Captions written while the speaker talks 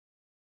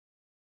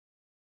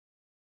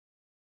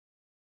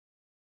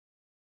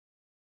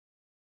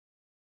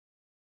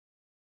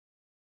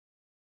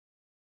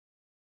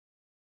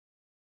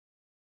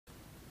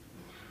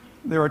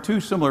There are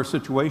two similar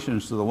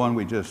situations to the one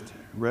we just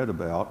read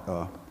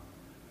about,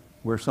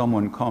 where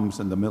someone comes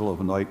in the middle of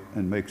the night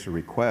and makes a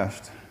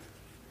request.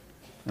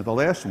 And the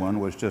last one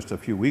was just a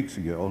few weeks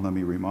ago, let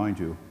me remind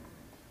you.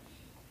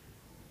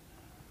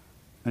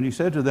 And he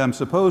said to them,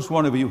 suppose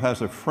one of you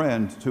has a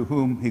friend to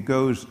whom he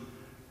goes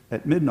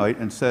at midnight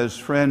and says,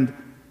 friend,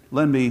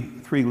 lend me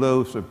 3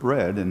 loaves of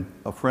bread, and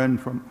a friend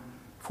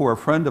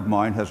of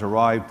mine has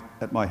arrived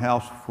at my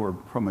house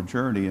from a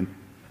journey, and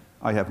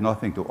I have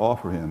nothing to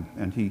offer him.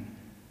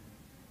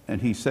 And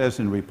he says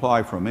in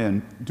reply from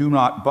in, do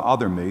not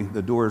bother me,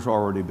 the door's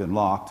already been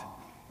locked,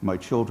 my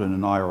children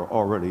and I are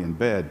already in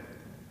bed.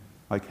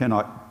 I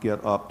cannot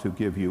get up to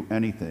give you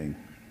anything.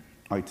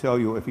 I tell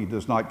you, if he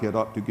does not get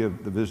up to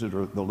give the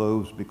visitor the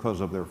loaves because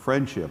of their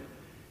friendship,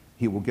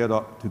 he will get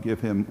up to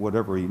give him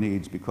whatever he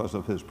needs because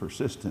of his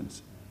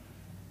persistence.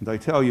 And I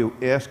tell you,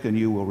 ask and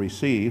you will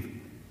receive,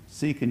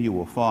 seek and you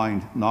will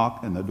find,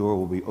 knock and the door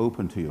will be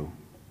open to you.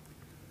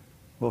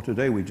 Well,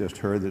 today we just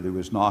heard that he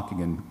was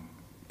knocking and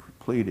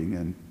pleading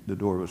and the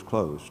door was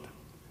closed.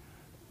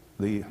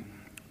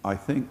 I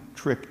think,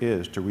 trick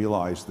is to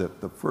realize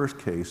that the first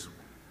case,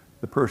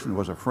 the person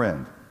was a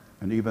friend,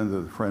 and even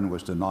though the friend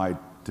was denied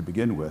to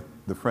begin with,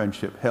 the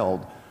friendship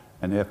held,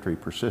 and after he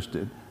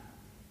persisted,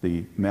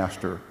 the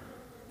master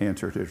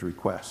answered his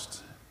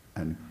requests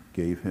and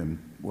gave him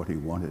what he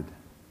wanted.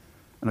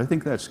 And I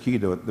think that's key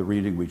to the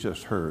reading we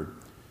just heard.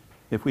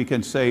 If we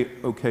can say,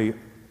 okay,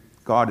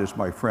 God is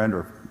my friend,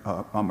 or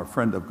I'm a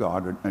friend of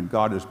God, and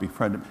God is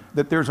befriended,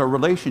 that there's a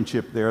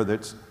relationship there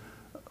that's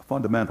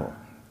fundamental,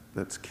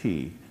 that's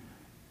key,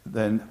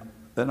 then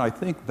I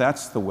think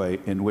that's the way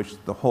in which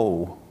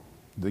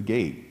the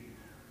gate,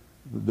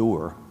 the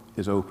door,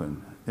 is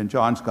open. In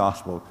John's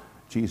Gospel,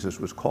 Jesus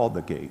was called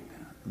the gate.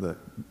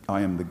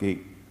 I am the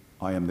gate.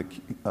 I am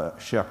the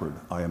shepherd.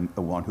 I am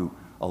the one who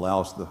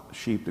allows the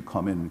sheep to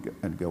come in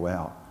and go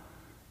out.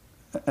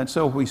 And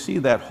so if we see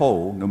that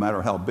whole, no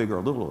matter how big or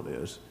little it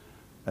is,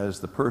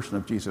 as the person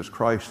of Jesus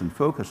Christ and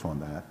focus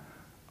on that,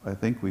 I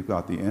think we've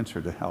got the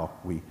answer to how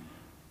we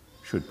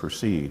should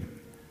proceed.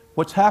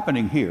 What's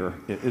happening here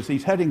is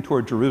he's heading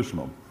toward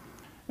Jerusalem.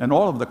 And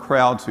all of the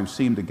crowds who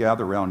seemed to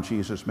gather around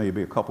Jesus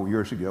maybe a couple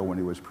years ago when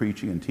he was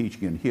preaching and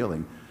teaching and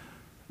healing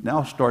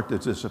now start to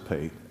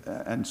dissipate.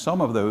 And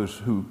some of those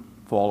who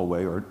fall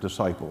away are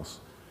disciples.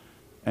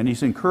 And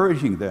he's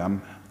encouraging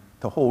them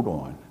to hold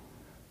on,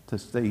 to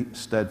stay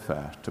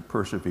steadfast, to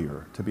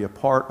persevere, to be a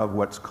part of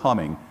what's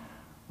coming,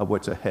 of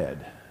what's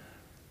ahead.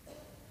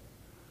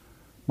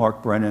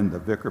 Mark Brennan, the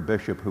vicar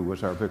bishop, who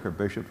was our vicar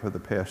bishop for the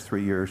past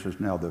 3 years,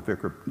 is now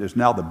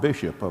the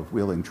bishop of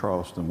Wheeling,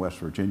 Charleston, West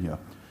Virginia.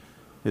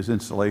 His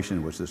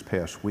installation was this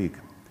past week.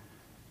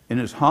 In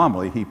his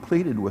homily, he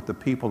pleaded with the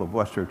people of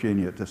West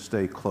Virginia to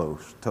stay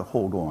close, to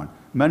hold on.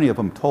 Many of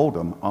them told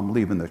him, I'm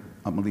leaving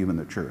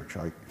the church.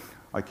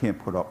 I can't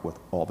put up with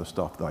all the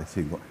stuff that I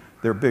see.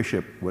 Their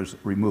bishop was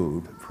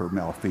removed for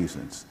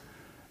malfeasance.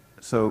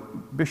 So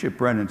Bishop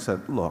Brennan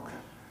said, look,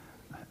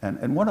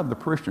 and one of the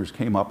parishioners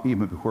came up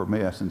even before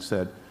Mass and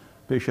said,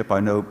 Bishop, I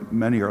know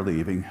many are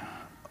leaving.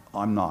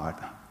 I'm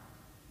not.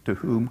 To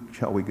whom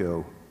shall we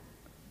go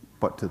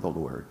but to the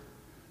Lord?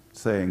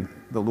 Saying,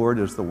 the Lord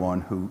is the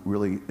one who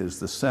really is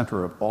the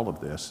center of all of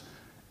this,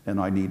 and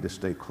I need to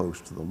stay close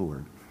to the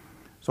Lord.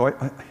 So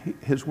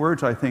his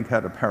words, I think,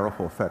 had a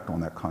powerful effect on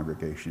that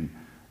congregation,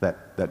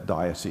 that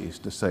diocese,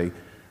 to say,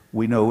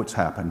 we know it's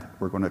happened.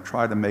 We're going to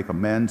try to make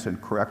amends and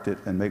correct it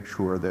and make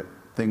sure that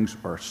things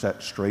are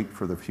set straight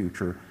for the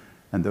future,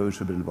 and those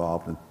who've been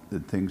involved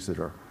in things that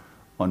are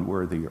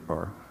unworthy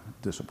are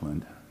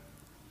disciplined.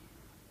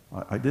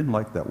 I didn't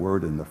like that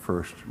word in the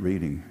first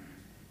reading,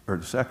 or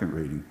the second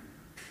reading,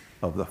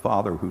 of the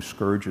father who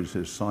scourges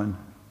his son.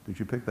 Did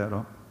you pick that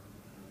up?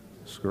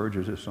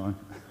 Scourges his son?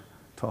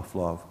 Tough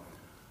love.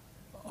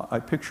 I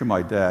picture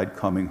my dad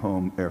coming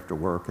home after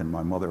work, and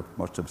my mother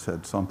must have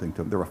said something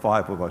to him. There were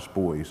 5 of us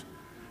boys.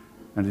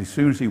 And as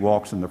soon as he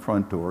walks in the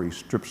front door, he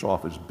strips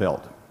off his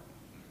belt.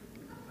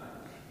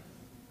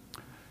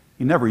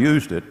 He never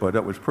used it, but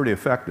it was pretty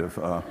effective.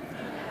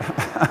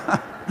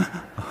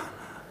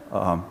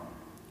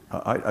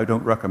 I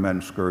don't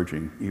recommend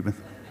scourging,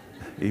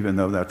 even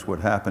though that's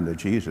what happened to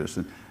Jesus.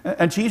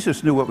 And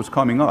Jesus knew what was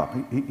coming up.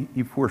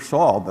 He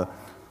foresaw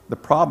the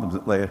problems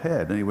that lay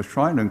ahead, and he was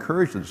trying to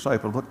encourage the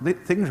disciples,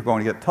 look, things are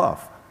going to get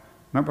tough.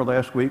 Remember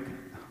last week,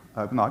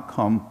 I've not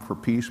come for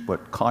peace,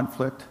 but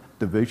conflict,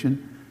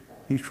 division.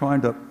 He's trying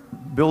to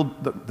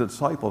build the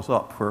disciples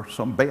up for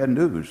some bad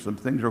news, some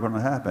things are going to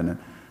happen,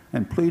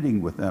 and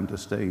pleading with them to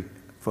stay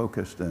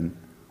focused and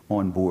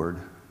on board,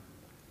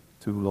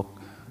 to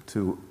look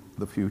to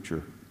the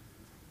future.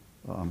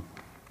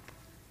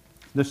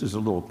 This is a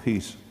little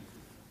piece.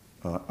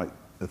 I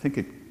think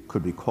it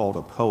could be called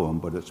a poem,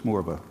 but it's more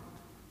of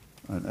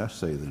an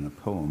essay than a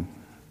poem.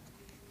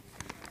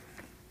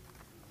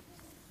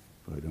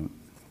 But I don't.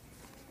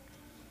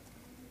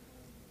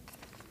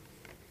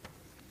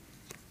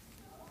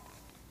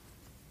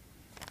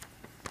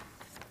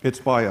 It's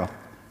by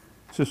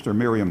Sister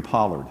Miriam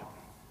Pollard,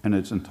 and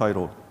it's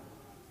entitled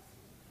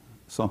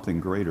Something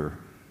Greater.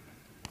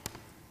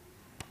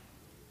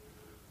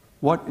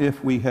 What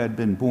if we had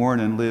been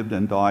born and lived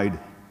and died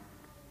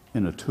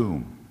in a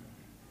tomb?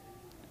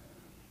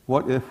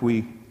 What if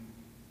we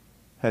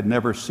had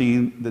never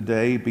seen the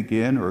day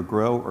begin or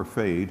grow or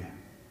fade,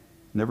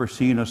 never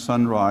seen a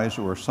sunrise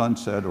or a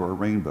sunset or a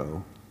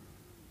rainbow,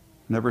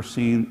 never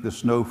seen the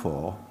snow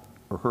fall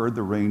or heard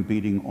the rain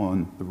beating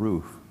on the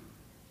roof?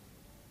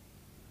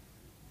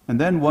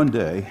 And then one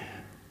day,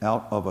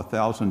 out of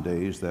 1,000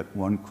 days that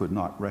one could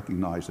not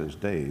recognize as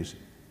days,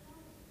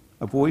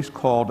 a voice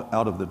called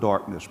out of the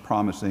darkness,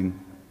 promising,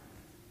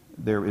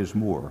 "There is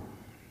more.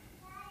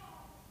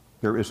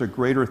 There is a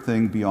greater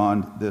thing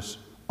beyond this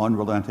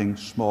unrelenting,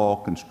 small,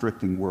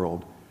 constricting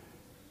world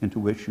into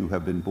which you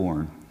have been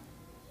born,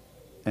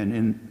 and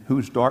in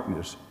whose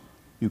darkness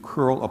you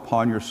curl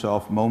upon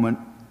yourself moment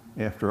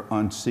after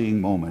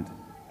unseeing moment,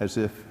 as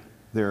if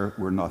there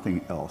were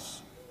nothing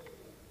else."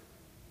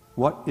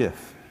 What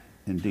if,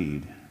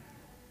 indeed?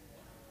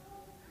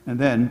 And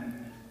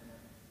then,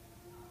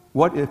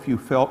 what if you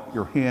felt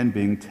your hand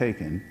being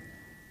taken,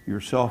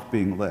 yourself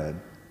being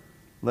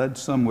led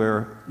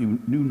somewhere you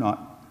knew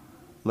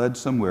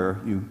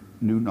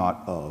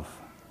not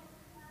of,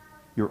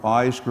 your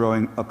eyes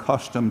growing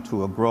accustomed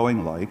to a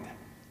growing light,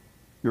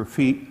 your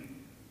feet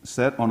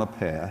set on a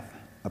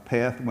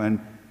path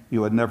when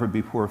you had never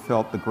before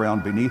felt the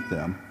ground beneath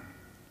them?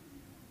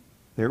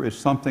 There is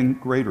something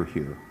greater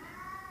here,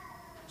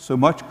 so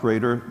much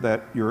greater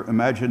that your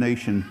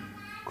imagination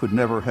could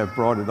never have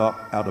brought it up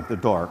out of the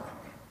dark,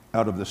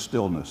 out of the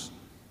stillness,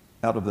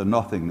 out of the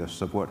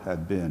nothingness of what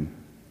had been.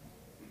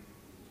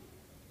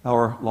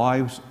 Our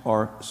lives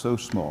are so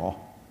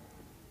small,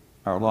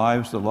 our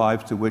lives, the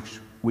lives to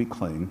which we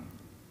cling,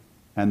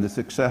 and the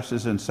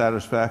successes and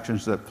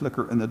satisfactions that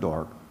flicker in the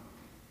dark,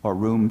 are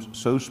rooms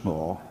so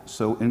small,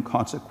 so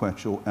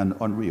inconsequential and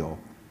unreal,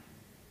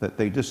 that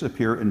they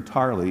disappear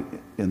entirely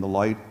in the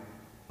light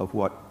of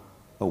what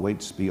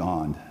awaits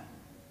beyond.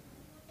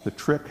 The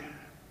trick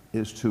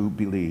is to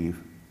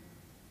believe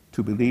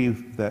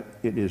that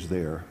it is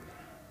there,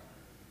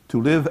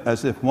 to live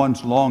as if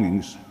one's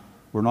longings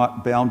were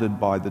not bounded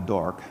by the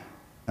dark,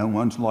 and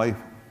one's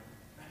life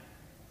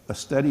a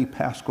steady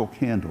paschal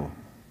candle,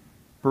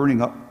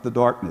 burning up the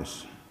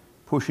darkness,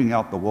 pushing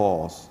out the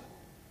walls.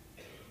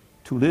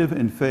 To live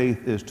in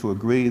faith is to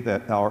agree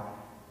that our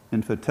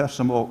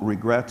infinitesimal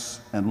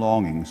regrets and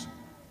longings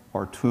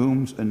are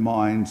tombs and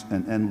mines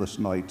and endless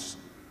nights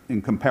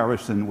in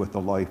comparison with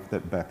the life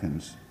that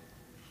beckons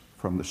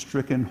from the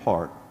stricken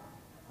heart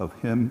of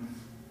him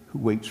who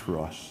waits for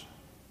us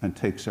and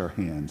takes our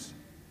hands,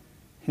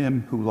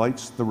 him who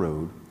lights the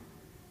road,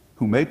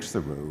 who makes the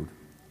road,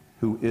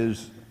 who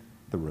is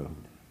the road.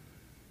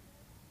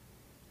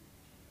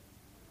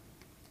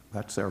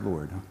 That's our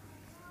Lord.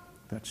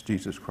 That's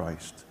Jesus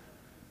Christ.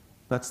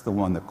 That's the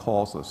one that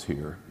calls us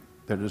here.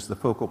 That is the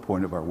focal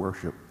point of our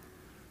worship.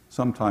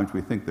 Sometimes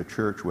we think the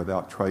church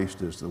without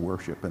Christ is the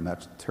worship, and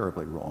that's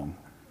terribly wrong.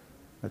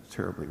 That's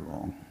terribly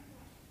wrong.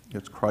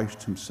 It's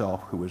Christ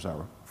himself who is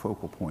our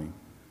focal point,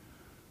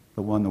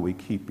 the one that we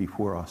keep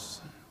before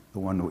us, the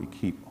one that we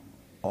keep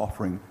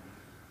offering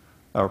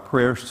our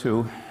prayers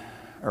to,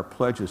 our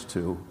pledges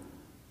to,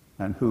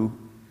 and who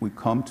we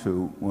come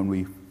to when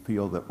we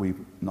feel that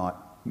we've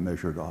not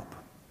measured up.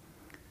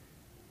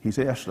 He's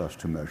asked us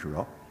to measure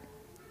up.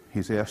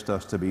 He's asked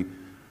us to be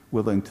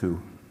willing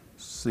to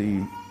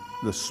see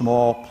the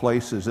small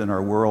places in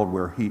our world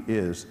where he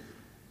is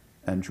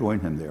and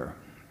join him there.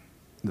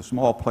 The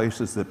small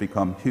places that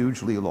become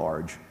hugely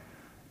large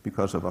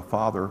because of a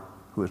Father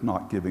who is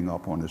not giving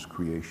up on his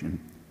creation,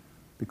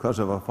 because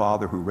of a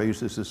Father who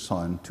raises his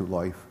Son to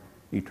life,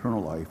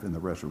 eternal life in the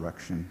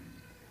resurrection.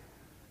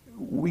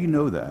 We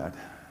know that.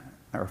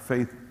 Our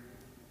faith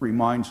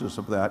reminds us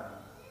of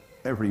that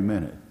every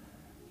minute,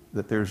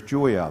 that there's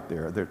joy out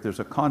there, that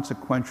there's a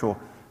consequential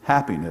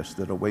happiness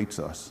that awaits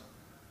us.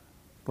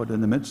 But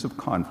in the midst of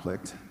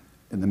conflict,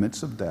 in the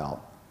midst of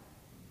doubt,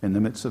 in the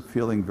midst of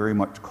feeling very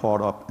much caught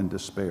up in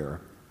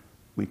despair,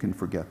 we can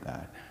forget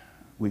that.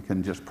 We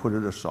can just put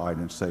it aside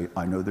and say,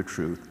 I know the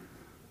truth.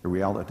 The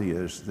reality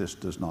is this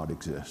does not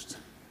exist.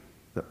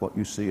 That what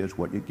you see is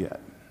what you get.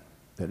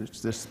 That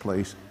it's this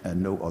place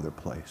and no other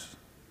place.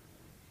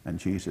 And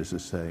Jesus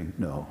is saying,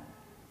 no,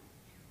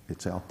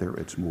 it's out there,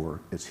 it's more,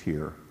 it's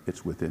here,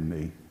 it's within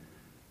me.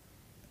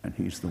 And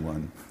he's the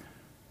one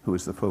who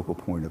is the focal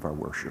point of our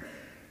worship,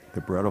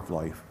 the bread of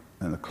life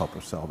and the cup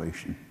of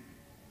salvation.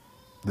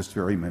 This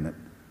very minute,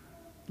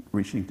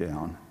 reaching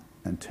down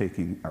and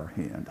taking our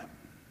hand.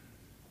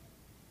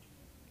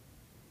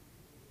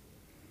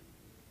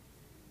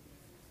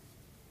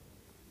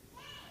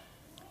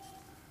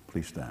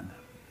 Please stand.